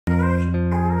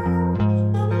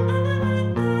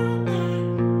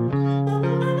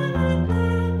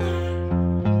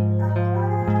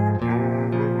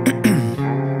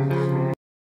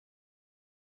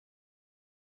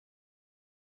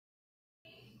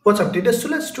What's up, data? So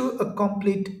let's do a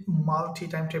complete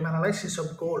multi-time frame analysis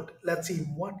of gold. Let's see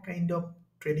what kind of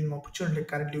trading opportunity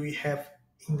currently we have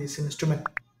in this instrument.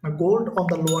 Now, gold on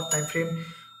the lower time frame,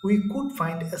 we could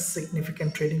find a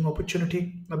significant trading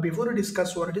opportunity. Now, before we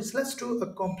discuss what it is, let's do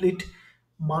a complete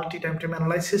multi-time frame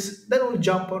analysis. Then we'll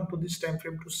jump onto this time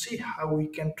frame to see how we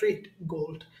can trade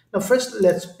gold. Now, first,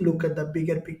 let's look at the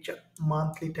bigger picture,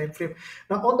 monthly time frame.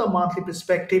 Now, on the monthly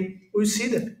perspective, we see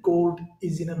that gold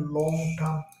is in a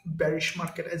long-term bearish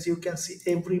market. As you can see,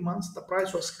 every month the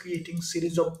price was creating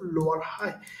series of lower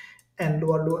high and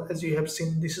lower low. As you have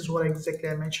seen, this is what exactly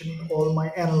I mentioned in all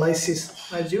my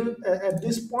analysis. As you at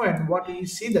this point, what you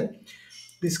see that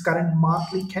this current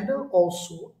monthly candle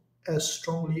also a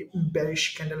strongly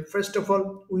bearish candle. First of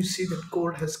all, we see that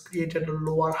gold has created a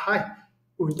lower high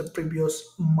with the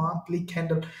previous monthly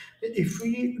candle. If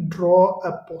we draw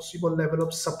a possible level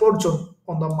of support zone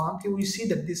on the monthly, we see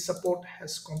that this support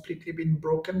has completely been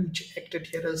broken, which acted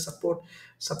here as support,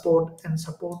 and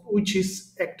support, which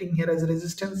is acting here as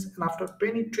resistance. And after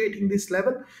penetrating this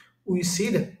level, we see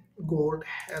that gold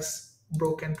has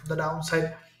broken to the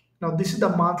downside. Now, this is the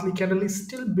monthly candle is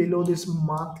still below this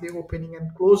monthly opening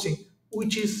and closing,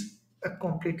 which is a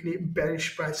completely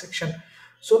bearish price action.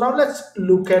 So now let's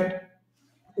look at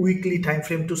weekly time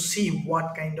frame to see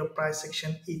what kind of price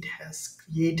action it has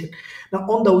created. Now,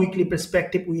 on the weekly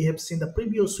perspective, we have seen the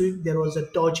previous week there was a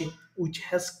doji which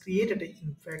has created,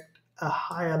 in fact, a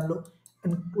higher low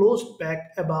and closed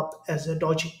back above as a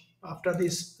doji. After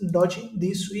this doji,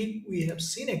 this week we have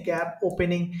seen a gap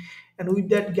opening, and with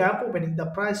that gap opening, the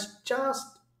price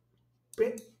just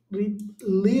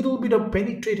little bit of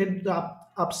penetrated the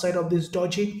upside of this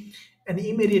doji, and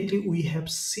immediately we have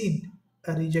seen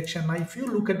a rejection. Now if you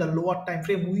look at the lower time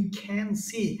frame, we can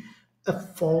see a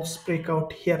false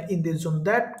breakout here in this zone.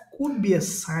 That could be a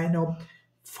sign of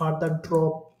further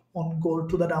drop on gold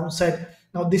to the downside.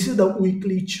 Now this is the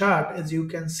weekly chart. As you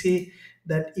can see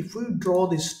that if we draw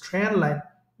this trend line,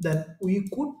 then we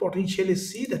could potentially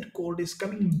see that gold is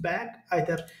coming back,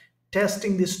 either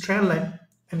testing this trend line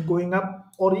and going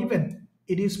up, or even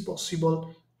it is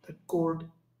possible that gold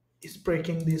is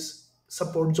breaking this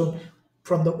support zone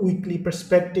from the weekly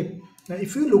perspective. Now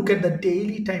if you look at the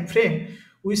daily time frame,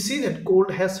 we see that gold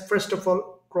has first of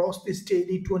all crossed this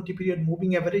daily 20 period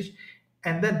moving average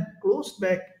and then closed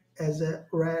back as a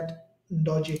red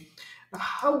doji. Now,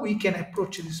 how we can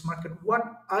approach this market, what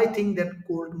I think that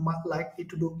gold might likely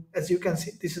to do, as you can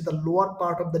see, this is the lower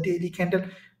part of the daily candle,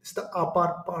 this is the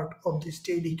upper part of this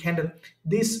daily candle.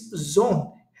 This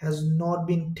zone has not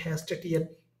been tested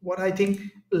yet. What I think,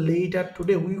 later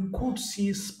today we could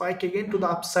see spike again to the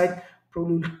upside,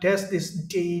 probably will test this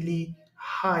daily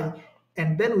high,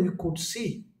 and then we could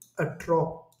see a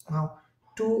drop. Now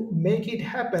to make it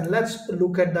happen, let's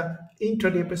look at the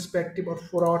intraday perspective or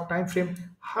 4 hour time frame,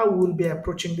 how we'll be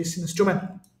approaching this instrument.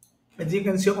 As you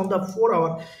can see on the 4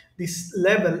 hour, this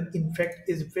level in fact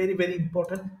is very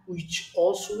important, which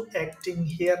also acting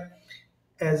here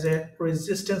as a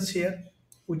resistance here,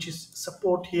 which is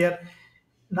support here.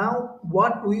 Now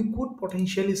what we could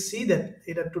potentially see that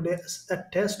either today is a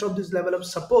test of this level of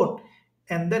support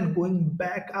and then going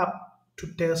back up to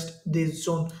test this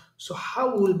zone. So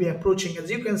how we will be approaching,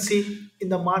 as you can see in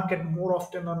the market, more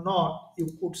often or not you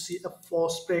could see a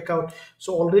false breakout.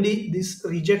 So already this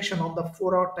rejection on the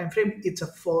 4 hour time frame, it's a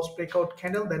false breakout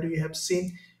candle that we have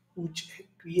seen, which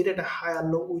created a higher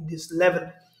low with this level.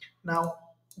 Now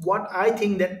what I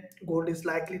think that gold is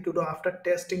likely to do, after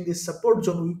testing this support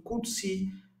zone, we could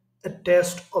see a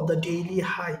test of the daily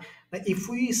high. Now if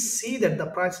we see that the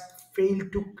price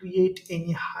failed to create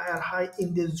any higher high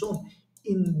in this zone,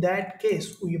 in that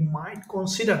case we might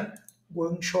consider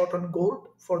going short on gold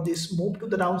for this move to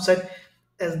the downside.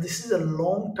 As this is a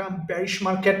long-term bearish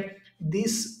market,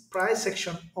 this price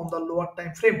action on the lower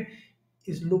time frame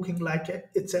is looking like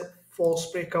it's a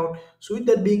false breakout. So with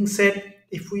that being said,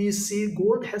 if we see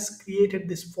gold has created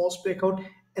this false breakout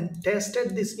and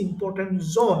tested this important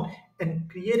zone and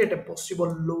created a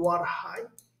possible lower high,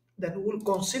 then we'll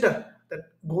consider that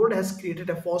gold has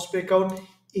created a false breakout.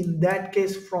 In that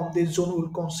case, from this zone, we'll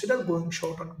consider going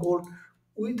short on gold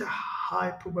with a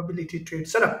high probability trade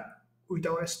setup with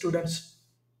our students.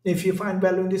 If you find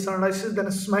value in this analysis, then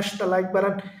smash the like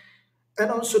button,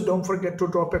 and also don't forget to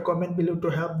drop a comment below to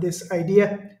help this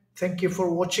idea. Thank you for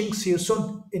watching. See you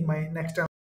soon in my next